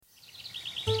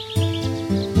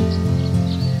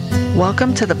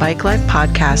Welcome to the Bike Life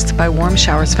Podcast by Warm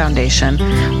Showers Foundation,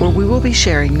 where we will be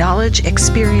sharing knowledge,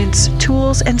 experience,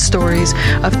 tools, and stories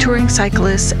of touring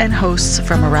cyclists and hosts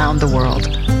from around the world.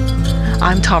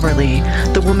 I'm Tavra Lee,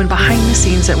 the woman behind the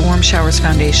scenes at Warm Showers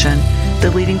Foundation,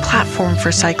 the leading platform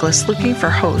for cyclists looking for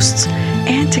hosts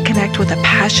and to connect with a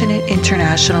passionate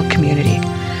international community.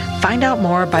 Find out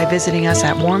more by visiting us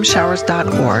at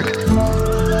warmshowers.org.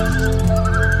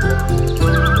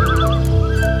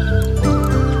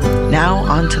 Now,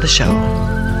 on to the show.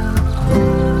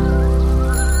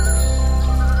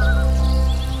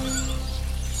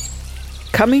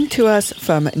 Coming to us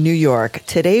from New York,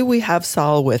 today we have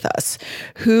Saul with us,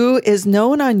 who is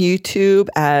known on YouTube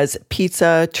as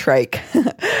Pizza Trike.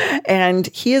 And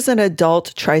he is an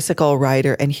adult tricycle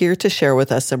rider and here to share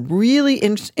with us some really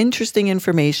interesting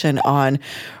information on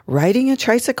riding a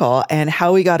tricycle and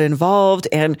how he got involved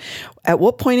and at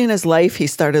what point in his life he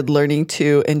started learning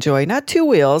to enjoy not 2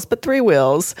 wheels, but 3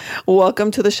 wheels.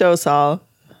 Welcome to the show, Saul.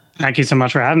 Thank you so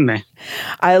much for having me.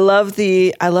 I love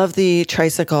the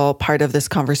tricycle part of this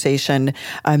conversation.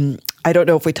 I don't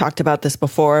know if we talked about this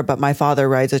before, but my father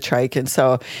rides a trike. And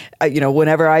so,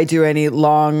 whenever I do any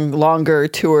longer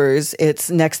tours,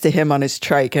 it's next to him on his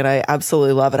trike. And I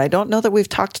absolutely love it. I don't know that we've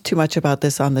talked too much about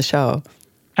this on the show.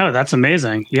 Oh, that's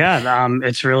amazing. Yeah,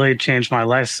 it's really changed my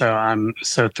life. So I'm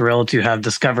so thrilled to have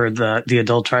discovered the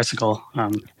adult tricycle.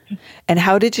 And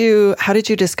how did you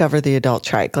discover the adult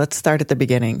trike? Let's start at the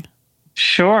beginning.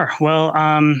 Sure. Well,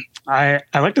 I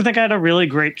like to think I had a really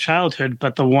great childhood,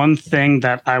 but the one thing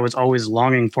that I was always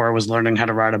longing for was learning how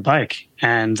to ride a bike.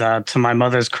 And to my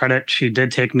mother's credit, she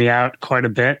did take me out quite a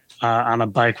bit on a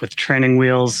bike with training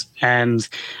wheels, and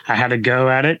I had a go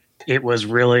at it. It was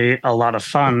really a lot of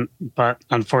fun, but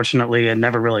unfortunately, it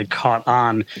never really caught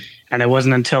on. And it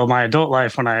wasn't until my adult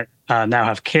life when I now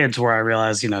have kids where I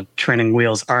realized, training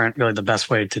wheels aren't really the best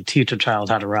way to teach a child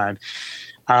how to ride.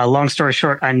 Long story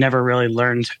short, I never really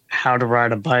learned how to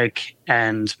ride a bike.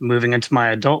 And moving into my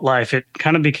adult life, it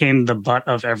kind of became the butt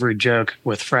of every joke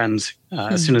with friends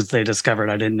as soon as they discovered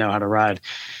I didn't know how to ride.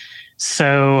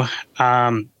 So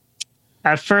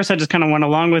at first, I just kind of went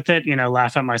along with it,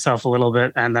 laugh at myself a little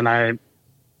bit. And then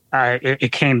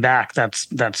it came back,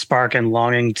 that spark and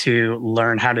longing to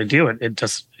learn how to do it.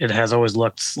 It has always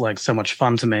looked like so much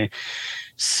fun to me.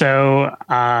 So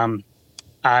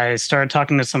I started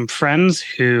talking to some friends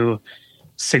who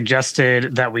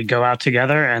suggested that we go out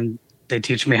together and they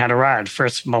teach me how to ride.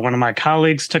 First, one of my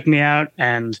colleagues took me out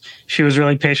and she was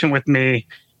really patient with me,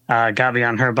 got me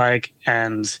on her bike,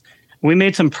 and we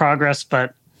made some progress,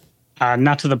 but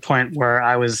not to the point where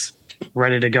I was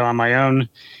ready to go on my own.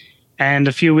 And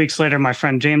a few weeks later, my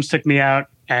friend James took me out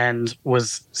and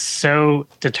was so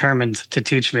determined to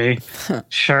teach me.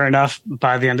 Sure enough,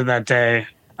 by the end of that day,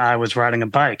 I was riding a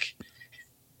bike.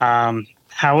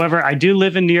 However, I do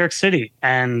live in New York City,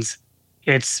 and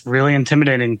it's really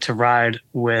intimidating to ride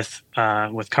with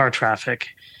car traffic.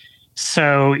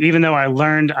 So even though I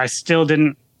learned, I still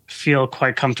didn't feel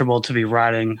quite comfortable to be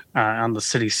riding on the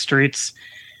city streets.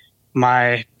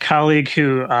 My colleague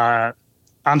who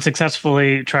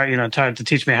unsuccessfully tried to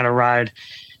teach me how to ride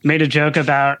made a joke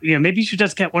about, maybe you should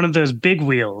just get one of those big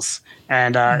wheels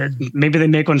and maybe they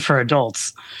make one for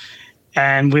adults.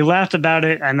 And we laughed about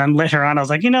it. And then later on, I was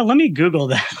like, let me Google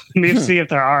that. Let me see if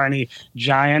there are any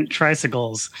giant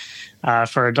tricycles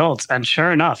for adults. And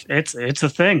sure enough, it's a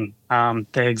thing.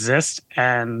 They exist.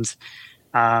 And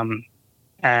I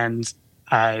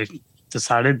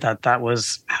decided that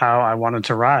was how I wanted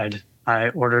to ride. I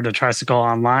ordered a tricycle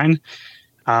online.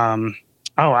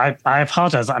 I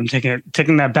apologize. I'm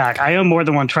taking that back. I own more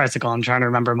than one tricycle. I'm trying to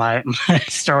remember my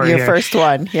story. Your here. First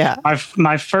one, yeah.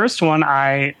 My first one,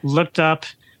 I looked up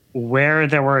where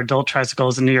there were adult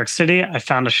tricycles in New York City. I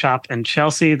found a shop in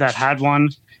Chelsea that had one,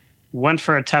 went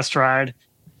for a test ride,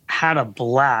 had a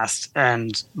blast,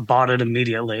 and bought it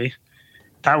immediately.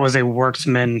 That was a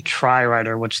Worksman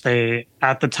Tri-Rider, which they,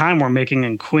 at the time, were making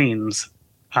in Queens.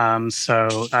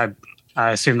 So I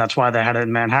assume that's why they had it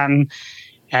in Manhattan.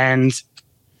 And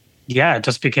yeah, it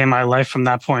just became my life from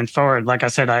that point forward. Like I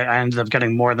said, I ended up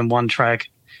getting more than one trike.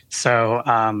 So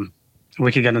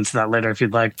we could get into that later if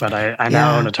you'd like, but I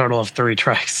now own a total of 3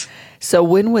 trikes. So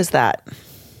when was that?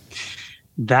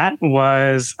 That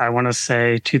was, I want to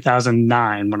say,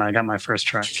 2009 when I got my first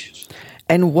trike.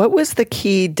 And what was the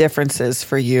key differences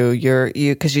for you?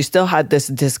 Because you still had this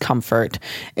discomfort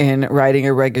in riding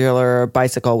a regular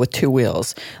bicycle with 2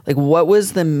 wheels. Like, what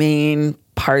was the main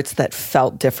parts that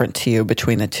felt different to you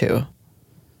between the two?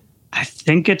 I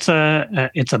think it's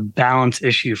a balance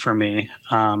issue for me.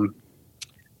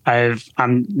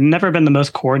 I'm never been the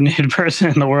most coordinated person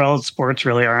in the world. Sports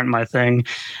really aren't my thing.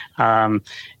 Um,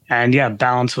 and yeah,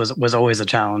 balance was always a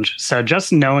challenge. So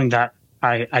just knowing that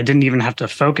I didn't even have to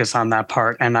focus on that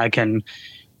part, and I can,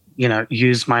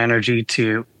 use my energy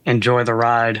to enjoy the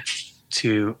ride,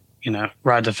 to,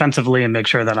 ride defensively and make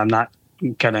sure that I'm not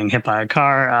getting hit by a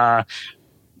car.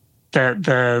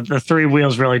 The three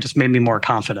wheels really just made me more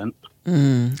confident.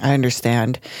 I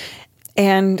understand.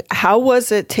 And how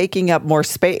was it taking up more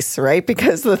space, right?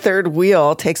 Because the third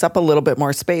wheel takes up a little bit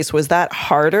more space. Was that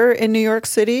harder in New York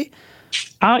City?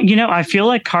 I feel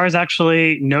like cars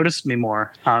actually noticed me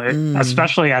more,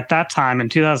 especially at that time in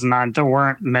 2009. There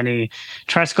weren't many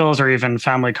tricycles or even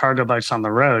family cargo bikes on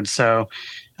the road. So,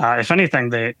 if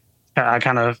anything, I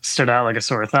kind of stood out like a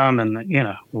sore thumb. And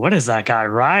what is that guy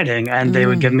riding? And they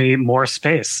would give me more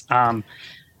space.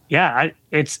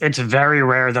 It's very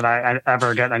rare that I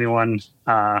ever get anyone,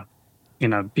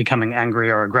 becoming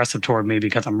angry or aggressive toward me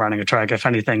because I'm running a trike. If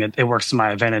anything, it works to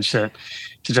my advantage to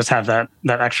just have that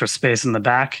extra space in the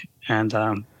back. And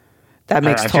that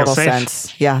makes total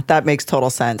sense. Yeah, that makes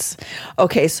total sense.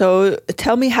 Okay, so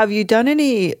tell me, have you done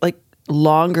any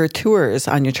longer tours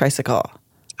on your tricycle?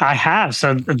 I have.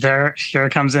 So here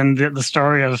comes in the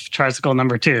story of tricycle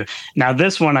number 2. Now,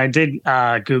 this one I did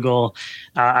Google.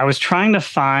 I was trying to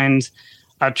find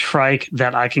a trike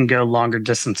that I can go longer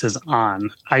distances on.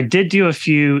 I did do a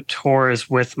few tours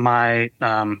with my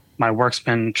my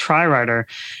Worksman Tri-Rider,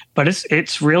 but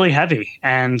it's really heavy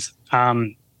and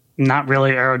not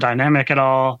really aerodynamic at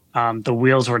all. The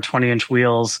wheels were 20-inch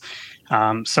wheels,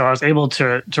 so I was able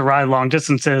to ride long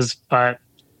distances, but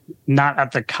not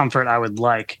at the comfort I would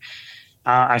like.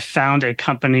 I found a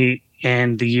company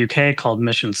in the UK called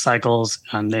Mission Cycles,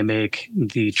 and they make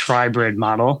the Tri-Brid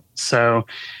model. So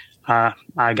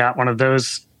I got one of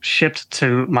those shipped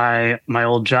to my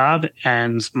old job,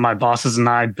 and my bosses and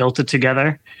I built it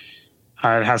together.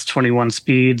 It has 21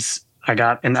 speeds. I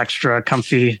got an extra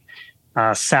comfy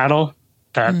saddle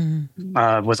that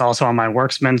was also on my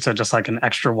Worksman, so just like an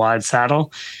extra wide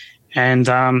saddle. And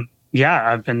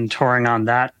I've been touring on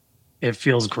that. It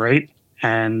feels great.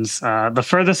 And the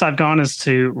furthest I've gone is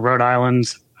to Rhode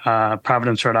Island,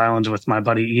 Providence, Rhode Island, with my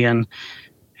buddy Ian.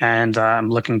 And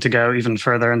I'm looking to go even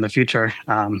further in the future.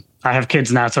 I have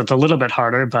kids now, so it's a little bit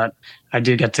harder, but I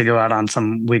do get to go out on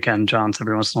some weekend jaunts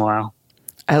every once in a while.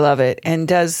 I love it. And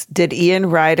did Ian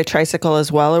ride a tricycle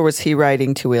as well, or was he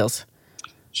riding two wheels?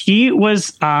 He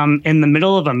was in the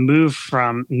middle of a move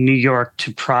from New York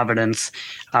to Providence.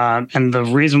 And the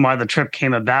reason why the trip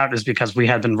came about is because we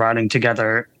had been riding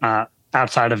together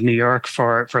outside of New York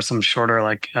for some shorter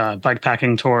bike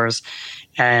packing tours.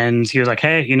 And he was like,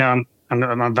 hey,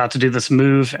 I'm about to do this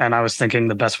move. And I was thinking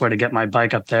the best way to get my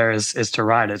bike up there is to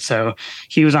ride it. So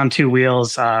he was on two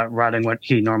wheels riding what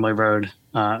he normally rode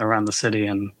around the city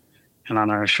and on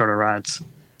our shorter rides.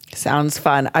 Sounds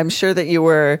fun. I'm sure that you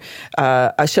were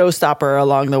a showstopper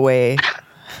along the way.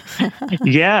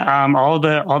 Yeah, all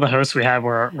the hosts we had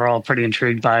were all pretty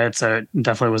intrigued by it, so it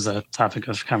definitely was a topic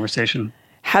of conversation.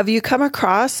 Have you come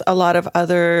across a lot of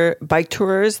other bike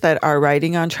tours that are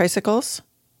riding on tricycles?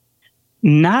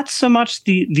 Not so much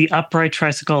the upright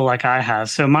tricycle like I have.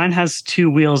 So mine has two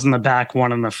wheels in the back,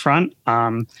 one in the front.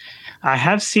 I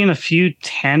have seen a few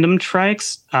tandem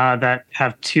trikes that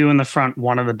have two in the front,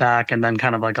 one in the back, and then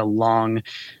kind of like a long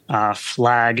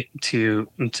flag to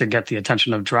get the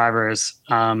attention of drivers.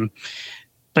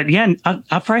 But yeah,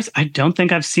 uprights, I don't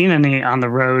think I've seen any on the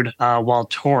road while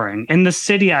touring. In the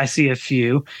city, I see a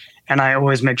few, and I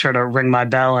always make sure to ring my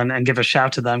bell and give a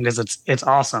shout to them because it's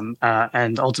awesome.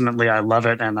 And ultimately, I love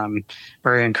it, and I'm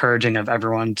very encouraging of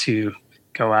everyone to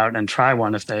go out and try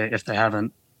one if they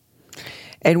haven't.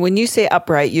 And when you say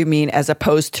upright, you mean as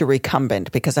opposed to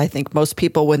recumbent, because I think most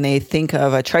people, when they think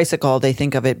of a tricycle, they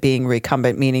think of it being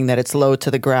recumbent, meaning that it's low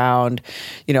to the ground,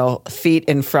 feet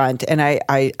in front. And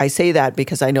I say that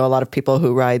because I know a lot of people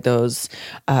who ride those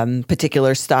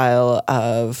particular style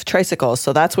of tricycles.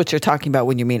 So that's what you're talking about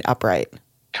when you mean upright.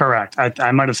 Correct.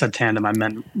 I might have said tandem. I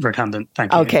meant recumbent.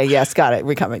 Thank you. Okay. Yes. Got it.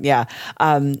 Recumbent. Yeah.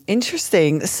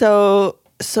 Interesting. So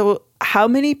how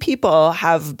many people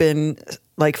have been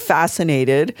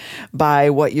fascinated by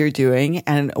what you're doing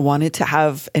and wanted to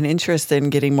have an interest in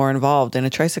getting more involved in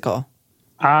a tricycle?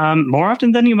 More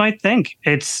often than you might think.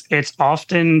 It's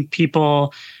often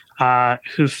people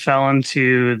who fell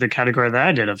into the category that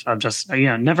I did of just,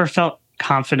 never felt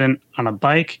confident on a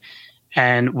bike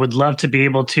and would love to be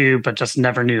able to, but just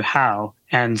never knew how.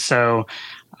 And so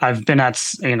I've been at,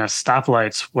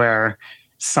 stoplights where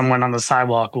someone on the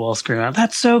sidewalk will scream out,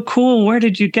 "That's so cool. Where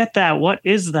did you get that? What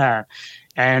is that?"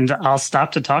 And I'll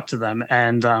stop to talk to them.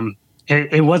 And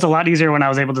it was a lot easier when I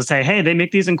was able to say, "Hey, they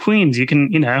make these in Queens. You can,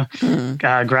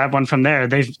 grab one from there."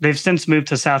 They've since moved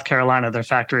to South Carolina. Their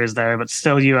factory is there, but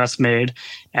still U.S. made.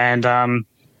 And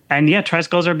yeah,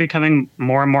 tricycles are becoming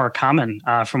more and more common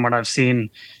from what I've seen.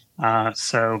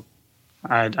 So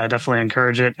I definitely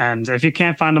encourage it. And if you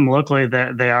can't find them locally,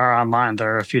 they are online.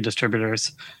 There are a few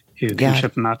distributors who can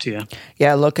ship them out to you.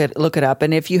 Yeah, look it up.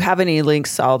 And if you have any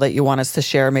links, Saul, that you want us to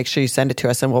share, make sure you send it to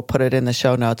us and we'll put it in the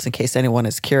show notes in case anyone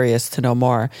is curious to know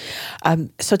more.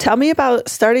 So tell me about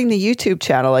starting the YouTube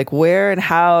channel. Like, where and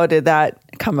how did that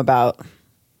come about?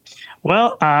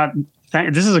 Well,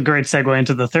 this is a great segue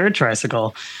into the third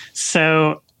tricycle.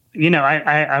 So,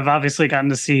 I've obviously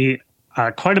gotten to see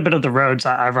quite a bit of the roads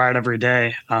I ride every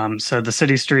day. So the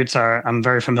city streets I'm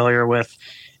very familiar with.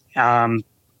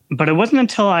 But it wasn't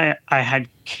until I had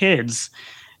kids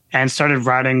and started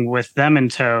riding with them in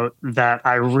tow that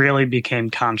I really became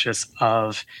conscious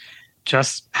of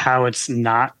just how it's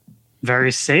not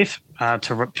very safe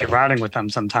to be riding with them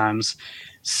sometimes.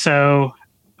 So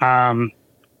I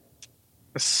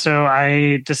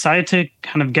decided to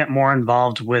kind of get more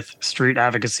involved with street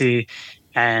advocacy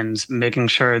and making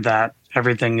sure that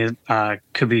everything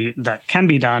that can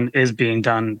be done is being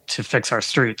done to fix our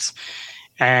streets.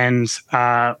 And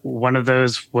one of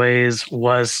those ways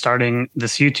was starting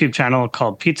this YouTube channel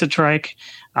called Pizza Trike,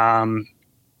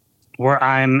 where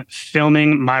I'm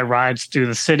filming my rides through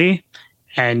the city,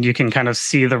 and you can kind of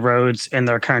see the roads in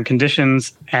their current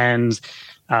conditions and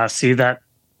see that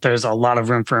there's a lot of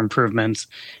room for improvement.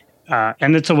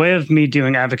 And it's a way of me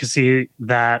doing advocacy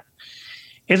that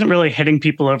isn't really hitting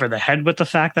people over the head with the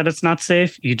fact that it's not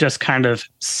safe. You just kind of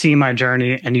see my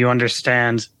journey and you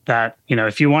understand that,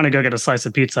 if you want to go get a slice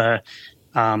of pizza,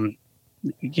 there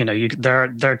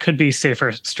could be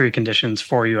safer street conditions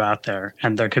for you out there,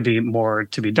 and there could be more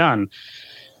to be done.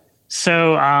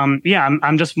 So,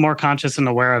 I'm just more conscious and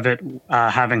aware of it,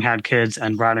 having had kids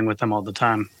and riding with them all the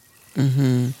time.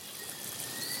 Mm-hmm.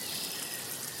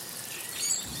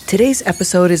 Today's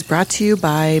episode is brought to you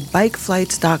by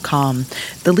BikeFlights.com,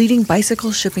 the leading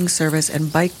bicycle shipping service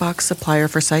and bike box supplier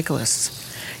for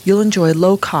cyclists. You'll enjoy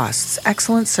low costs,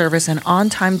 excellent service, and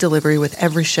on-time delivery with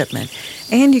every shipment,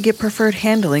 and you get preferred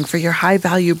handling for your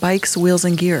high-value bikes, wheels,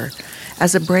 and gear.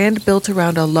 As a brand built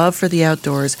around a love for the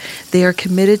outdoors, they are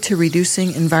committed to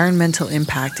reducing environmental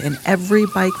impact, and every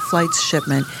Bike Flights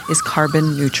shipment is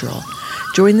carbon neutral.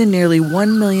 Join the nearly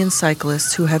 1 million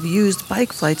cyclists who have used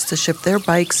Bike Flights to ship their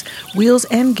bikes, wheels,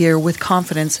 and gear with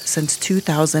confidence since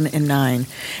 2009,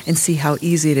 and see how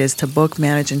easy it is to book,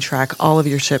 manage, and track all of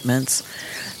your shipments.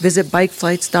 Visit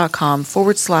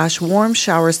bikeflights.com/warm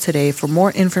showers today for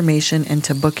more information and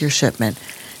to book your shipment.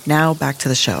 Now back to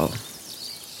the show.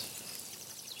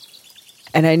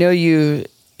 And I know you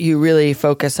really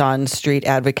focus on street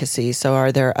advocacy. So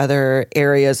are there other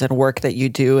areas and work that you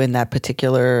do in that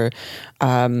particular,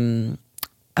 I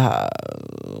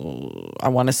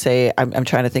want to say, I'm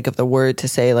trying to think of the word to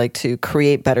say, like, to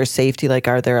create better safety? Like,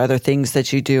 are there other things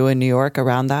that you do in New York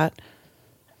around that?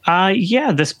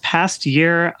 This past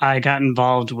year, I got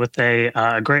involved with a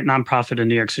great nonprofit in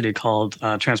New York City called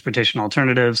Transportation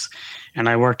Alternatives. And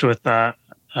I worked with a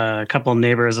couple of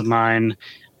neighbors of mine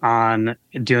on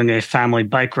doing a family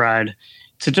bike ride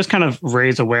to just kind of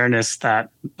raise awareness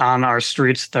that on our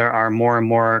streets there are more and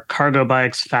more cargo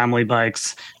bikes, family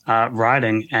bikes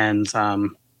riding, and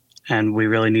we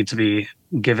really need to be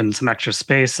given some extra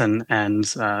space, and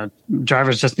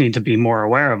drivers just need to be more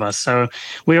aware of us. So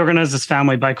we organized this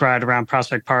family bike ride around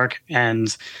Prospect Park,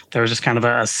 and there was just kind of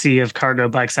a sea of cargo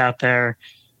bikes out there.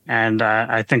 And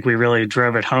I think we really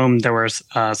drove it home. There were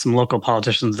some local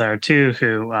politicians there too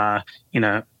who,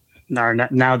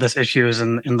 now this issue is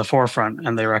in the forefront,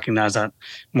 and they recognize that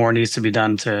more needs to be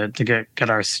done to get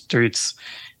our streets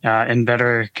in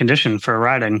better condition for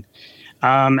riding.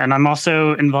 And I'm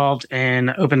also involved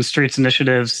in open streets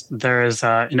initiatives. There is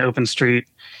an open street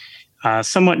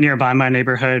somewhat nearby my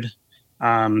neighborhood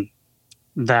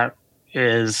that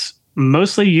is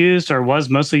mostly used, or was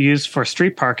mostly used, for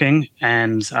street parking,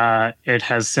 and it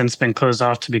has since been closed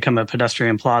off to become a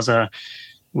pedestrian plaza.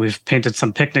 We've painted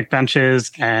some picnic benches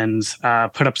and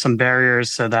put up some barriers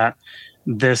so that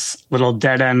this little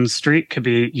dead-end street could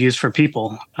be used for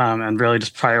people, and really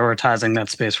just prioritizing that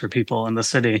space for people in the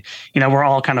city. We're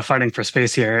all kind of fighting for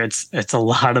space here. It's a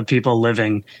lot of people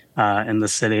living in the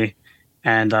city,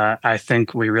 and I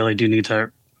think we really do need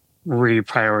to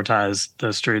reprioritize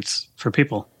those streets for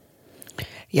people.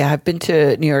 Yeah, I've been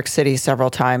to New York City several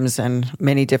times and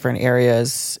many different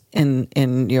areas in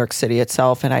New York City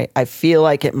itself. And I feel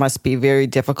like it must be very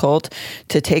difficult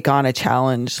to take on a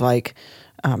challenge like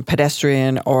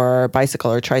pedestrian or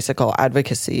bicycle or tricycle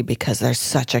advocacy because there's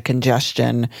such a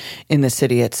congestion in the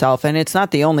city itself. And it's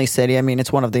not the only city. I mean,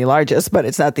 it's one of the largest, but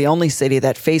it's not the only city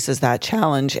that faces that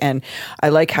challenge. And I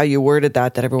like how you worded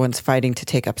that everyone's fighting to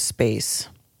take up space.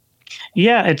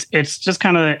 Yeah, it's just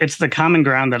kind of, it's the common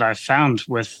ground that I've found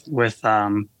with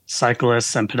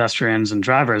cyclists and pedestrians and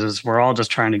drivers is we're all just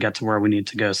trying to get to where we need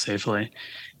to go safely.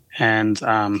 And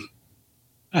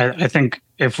I think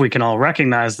if we can all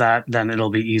recognize that, then it'll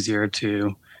be easier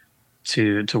to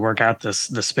work out this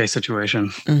space situation.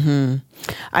 Mm-hmm.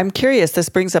 I'm curious. This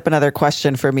brings up another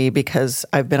question for me because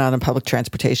I've been on a public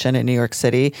transportation in New York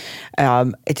City.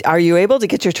 Are you able to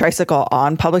get your tricycle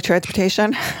on public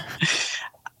transportation?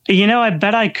 I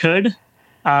bet I could,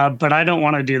 but I don't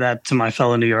want to do that to my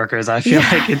fellow New Yorkers. I feel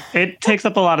like it takes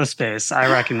up a lot of space. I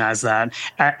recognize that,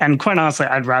 and quite honestly,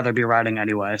 I'd rather be riding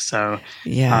anyway. So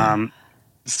yeah.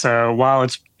 So while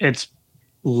it's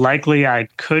likely I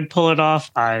could pull it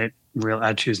off, I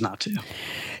choose not to.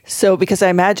 So because I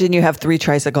imagine you have 3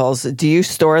 tricycles, do you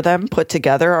store them put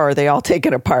together or are they all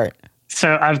taken apart?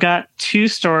 So I've got 2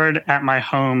 stored at my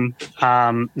home.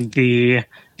 The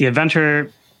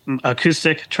Adventure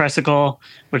acoustic tricycle,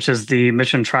 which is the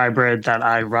Mission Tribrid that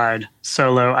I ride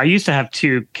solo. I used to have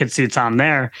 2 kid seats on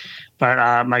there,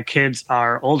 but my kids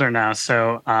are older now,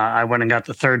 so I went and got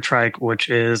the 3rd trike, which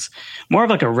is more of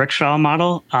like a rickshaw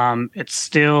model. It's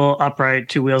still upright,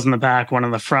 2 wheels in the back, 1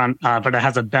 in the front, but it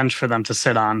has a bench for them to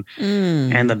sit on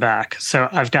in the back. So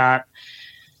I've got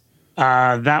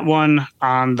that one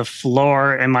on the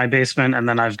floor in my basement, and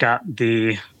then I've got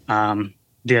the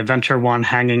Adventure one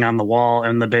hanging on the wall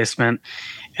in the basement.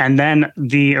 And then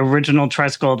the original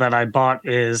tricycle that I bought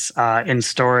is in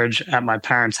storage at my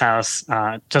parents' house,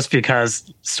 just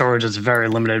because storage is very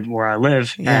limited where I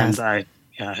live. Yes. And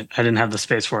I didn't have the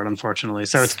space for it, unfortunately.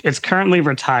 So it's currently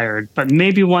retired, but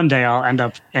maybe one day I'll end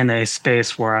up in a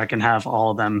space where I can have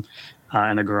all of them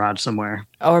in a garage somewhere.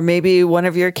 Or maybe one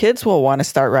of your kids will want to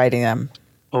start riding them.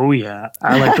 Oh, yeah.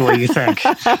 I like the way you think.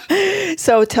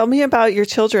 So tell me about your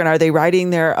children. Are they riding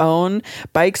their own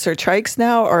bikes or trikes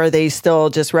now, or are they still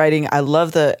just riding?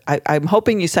 I'm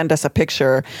hoping you send us a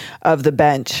picture of the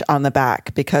bench on the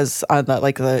back because I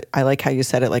like how you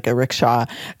said it, like a rickshaw,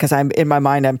 because in my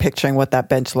mind, I'm picturing what that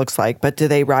bench looks like. But do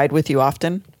they ride with you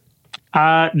often?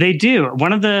 They do.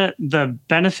 One of the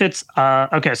benefits,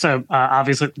 so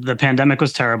obviously the pandemic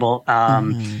was terrible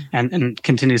and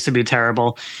continues to be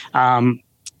terrible.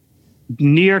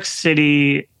 New York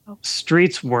City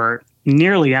streets were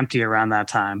nearly empty around that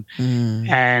time.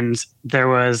 And there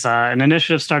was an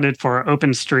initiative started for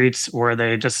open streets where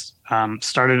they just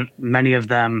started many of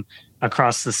them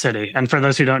across the city. And for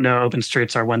those who don't know, open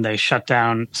streets are when they shut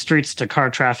down streets to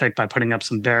car traffic by putting up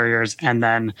some barriers, and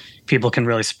then people can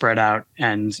really spread out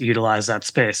and utilize that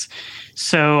space.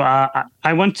 So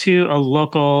I went to a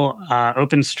local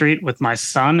open street with my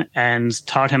son and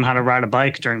taught him how to ride a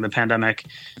bike during the pandemic.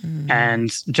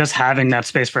 And just having that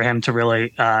space for him to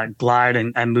really glide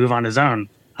and move on his own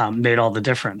made all the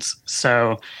difference.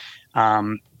 So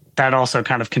that also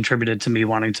kind of contributed to me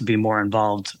wanting to be more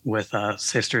involved with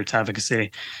safe streets advocacy.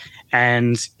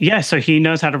 And so he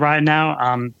knows how to ride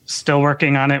now. Still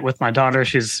working on it with my daughter.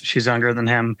 She's younger than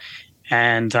him.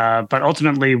 And but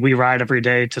ultimately we ride every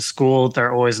day to school.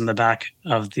 They're always in the back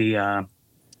of the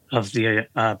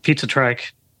pizza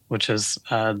trike, which is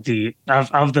of the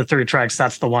 3 trikes,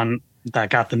 that's the one that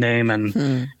got the name.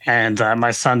 And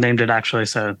my son named it actually.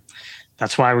 So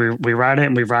that's why we ride it,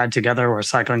 and we ride together. We're a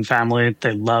cycling family.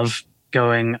 They love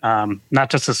going,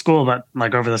 not just to school, but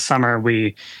like over the summer,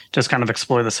 we just kind of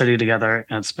explore the city together.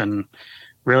 And it's been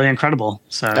really incredible.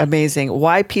 So amazing.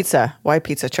 Why pizza? Why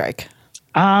pizza trike?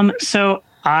 So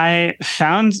I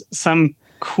found some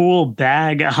cool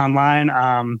bag online,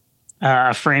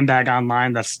 a frame bag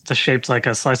online that's just shaped like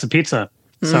a slice of pizza.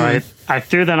 So I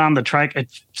threw that on the trike.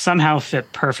 It somehow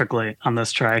fit perfectly on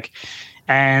this trike.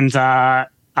 And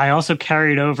I also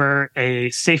carried over a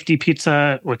Safety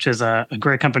Pizza, which is a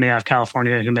great company out of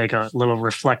California who make a little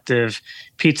reflective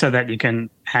pizza that you can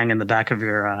hang in the back of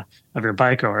your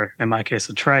bike, or in my case,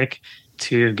 a trike,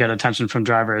 to get attention from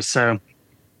drivers. So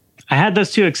I had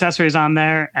those 2 accessories on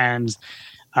there, and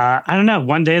I don't know,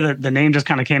 one day the name just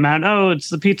kind of came out. Oh, it's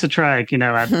the pizza trike,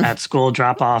 at school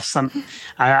drop off.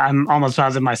 I'm almost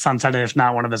positive my son said it, if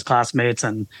not one of his classmates.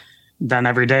 And then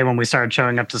every day when we started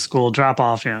showing up to school drop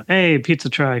off, hey, pizza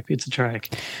trike.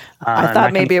 I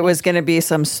thought maybe it was going to be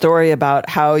some story about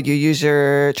how you use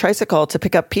your tricycle to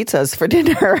pick up pizzas for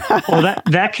dinner. Well,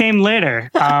 that came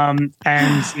later.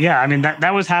 And yeah, I mean,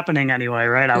 that was happening anyway,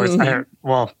 right?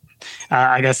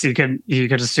 I guess you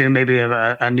could assume maybe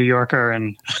a New Yorker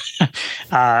and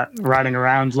riding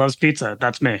around loves pizza.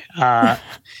 That's me.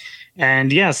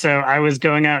 And yeah, so I was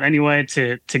going out anyway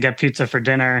to get pizza for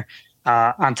dinner.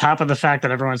 On top of the fact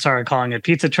that everyone started calling it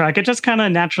pizza truck, it just kind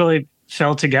of naturally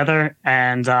fell together.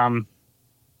 And on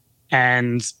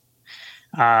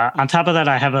top of that,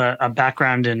 I have a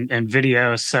background in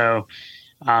video,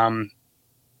 um,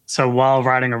 so while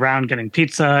riding around getting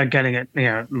pizza, getting it,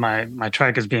 my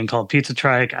trike is being called Pizza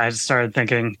Trike. I started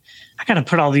thinking, I got to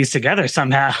put all these together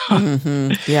somehow.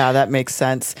 Yeah, that makes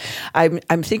sense.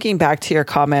 I'm thinking back to your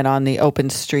comment on the open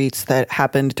streets that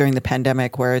happened during the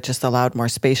pandemic, where it just allowed more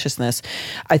spaciousness.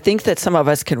 I think that some of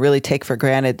us can really take for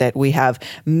granted that we have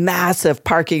massive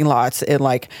parking lots in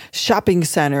like shopping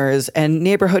centers and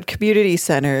neighborhood community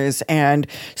centers and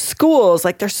schools.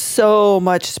 Like there's so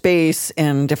much space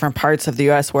in different parts of the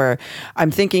U.S. where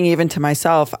I'm thinking, even to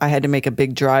myself, I had to make a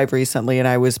big drive recently and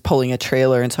I was pulling a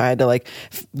trailer. And so I had to like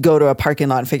go to a parking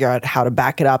lot and figure out how to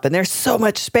back it up. And there's so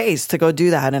much space to go do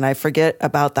that. And I forget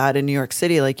about that in New York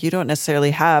City. Like you don't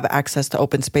necessarily have access to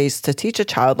open space to teach a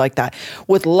child like that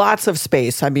with lots of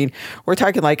space. I mean, we're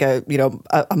talking like a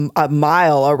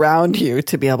mile around you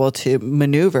to be able to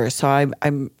maneuver. So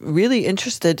I'm really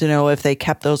interested to know if they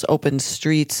kept those open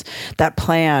streets, that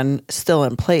plan, still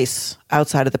in place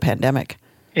outside of the pandemic.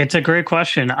 It's a great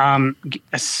question.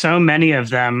 So many of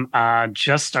them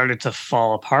just started to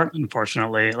fall apart,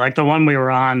 unfortunately. Like the one we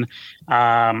were on,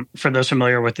 for those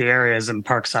familiar with the area, is in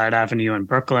Parkside Avenue in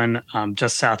Brooklyn,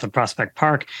 just south of Prospect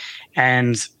Park,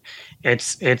 and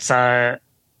it's a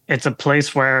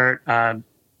place where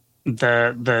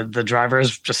the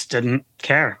drivers just didn't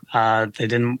care. They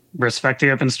didn't respect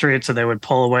the open street, so they would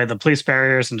pull away the police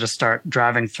barriers and just start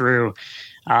driving through.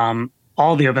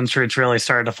 All the open streets really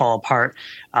started to fall apart,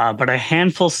 but a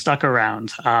handful stuck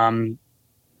around.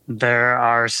 There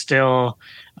are still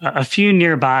a few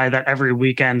nearby that every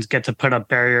weekend get to put up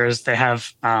barriers. They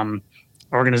have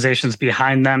organizations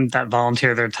behind them that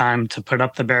volunteer their time to put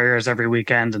up the barriers every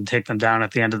weekend and take them down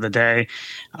at the end of the day.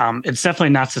 It's definitely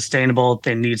not sustainable.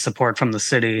 They need support from the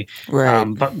city, right?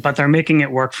 But they're making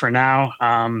it work for now.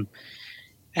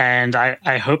 And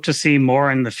I hope to see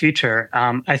more in the future.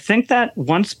 I think that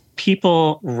once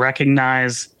people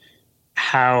recognize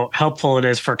how helpful it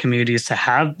is for communities to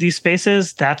have these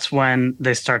spaces, that's when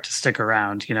they start to stick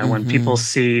around. When people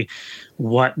see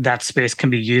what that space can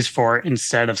be used for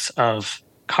instead of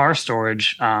car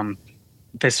storage,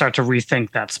 they start to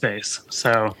rethink that space.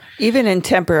 So even in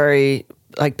temporary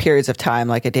like periods of time,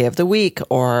 like a day of the week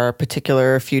or a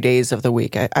particular few days of the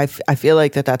week, I feel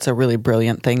like that's a really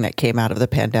brilliant thing that came out of the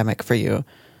pandemic for you.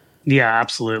 Yeah,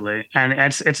 absolutely. And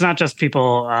it's not just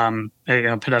people,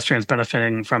 pedestrians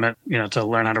benefiting from it, to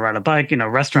learn how to ride a bike.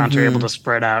 Restaurants are able to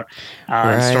spread out,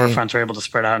 and storefronts are able to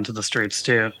spread out into the streets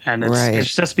too. And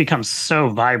it's just become so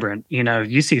vibrant.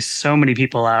 You see so many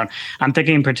people out. I'm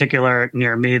thinking in particular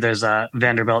near me, there's a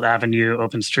Vanderbilt Avenue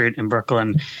open street in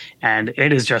Brooklyn, and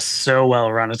it is just so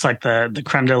well run. It's like the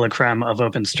creme de la creme of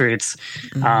open streets.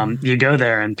 You go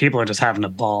there and people are just having a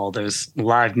ball. There's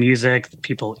live music,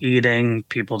 people eating,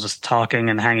 people just talking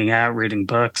and hanging out, reading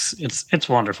books. It's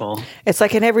wonderful. It's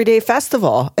like an everyday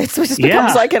festival. It just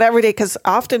becomes like an everyday, because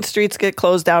often streets get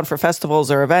closed down for festivals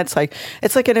or events. Like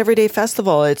it's like an everyday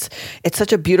festival. It's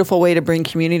such a beautiful way to bring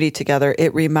community together.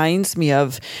 It reminds me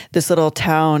of this little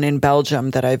town in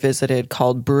Belgium that I visited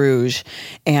called Bruges,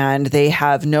 and they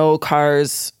have no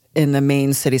cars in the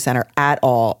main city center at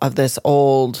all of this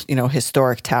old,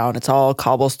 historic town. It's all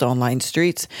cobblestone lined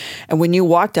streets. And when you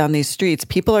walk down these streets,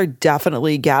 people are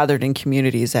definitely gathered in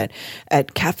communities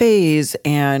at cafes,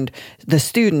 and the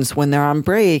students when they're on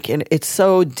break. And it's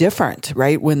so different,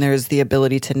 right? When there's the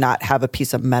ability to not have a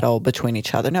piece of metal between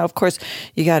each other. Now, of course,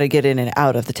 you got to get in and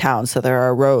out of the town, so there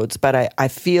are roads, but I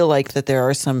feel like that there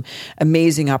are some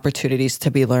amazing opportunities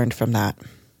to be learned from that.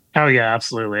 Oh yeah,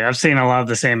 absolutely. I've seen a lot of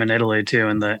the same in Italy too,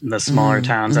 in the smaller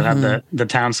towns that have the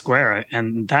town square,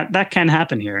 and that can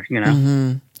happen here.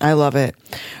 I love it.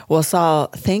 Well, Saul,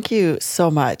 thank you so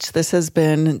much. This has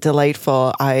been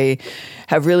delightful. I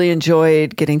have really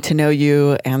enjoyed getting to know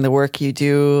you and the work you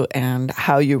do and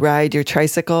how you ride your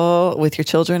tricycle with your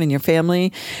children and your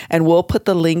family. And we'll put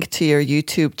the link to your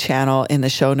YouTube channel in the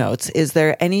show notes. Is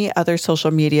there any other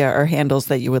social media or handles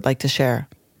that you would like to share?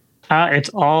 It's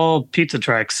all Pizza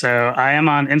Trike. So I am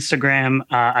on Instagram.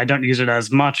 I don't use it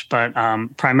as much, but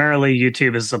primarily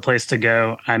YouTube is the place to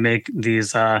go. I make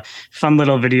these fun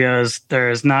little videos.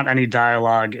 There's not any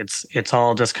dialogue. It's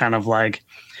all just kind of like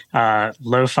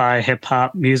lo-fi hip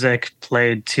hop music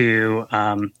played to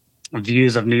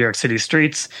views of New York City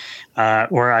streets,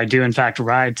 or I do in fact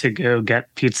ride to go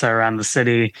get pizza around the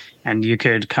city, and you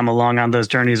could come along on those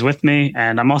journeys with me.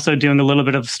 And I'm also doing a little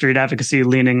bit of street advocacy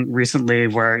leaning recently,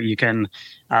 where you can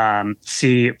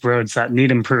see roads that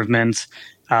need improvement,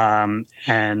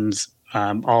 and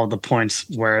all the points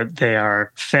where they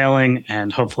are failing,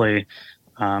 and hopefully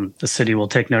the city will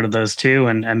take note of those too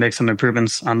and make some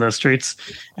improvements on those streets.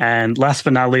 And last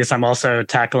but not least, I'm also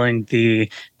tackling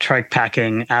the trike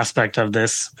packing aspect of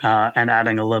this and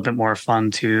adding a little bit more fun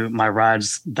to my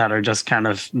rides that are just kind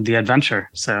of the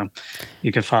adventure. So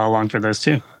you can follow along for those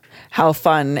too. How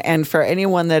fun. And for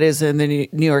anyone that is in the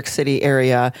New York City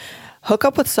area, hook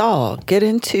up with Saul, get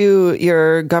into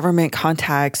your government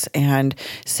contacts and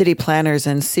city planners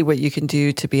and see what you can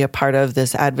do to be a part of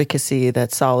this advocacy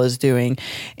that Saul is doing.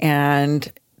 And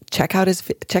check out his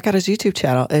YouTube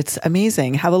channel. It's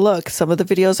amazing. Have a look. Some of the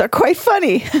videos are quite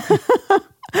funny.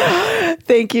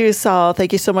 Thank you, Saul.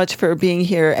 Thank you so much for being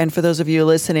here. And for those of you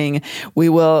listening, we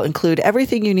will include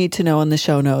everything you need to know in the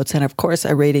show notes. And of course,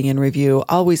 a rating and review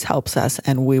always helps us,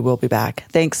 and we will be back.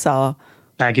 Thanks, Saul.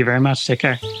 Thank you very much. Take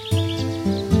care.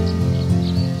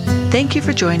 Thank you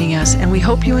for joining us, and we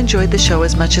hope you enjoyed the show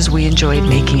as much as we enjoyed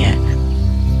making it.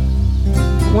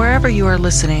 Wherever you are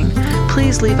listening,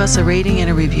 please leave us a rating and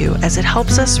a review, as it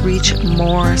helps us reach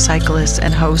more cyclists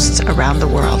and hosts around the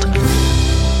world.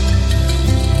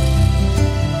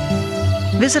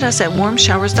 Visit us at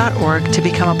warmshowers.org to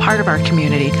become a part of our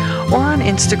community, or on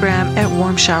Instagram at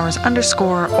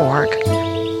warmshowers_org.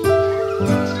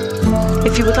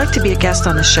 If you would like to be a guest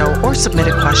on the show or submit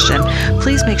a question,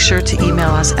 please make sure to email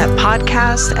us at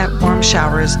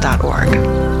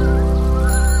podcast@warmshowers.org.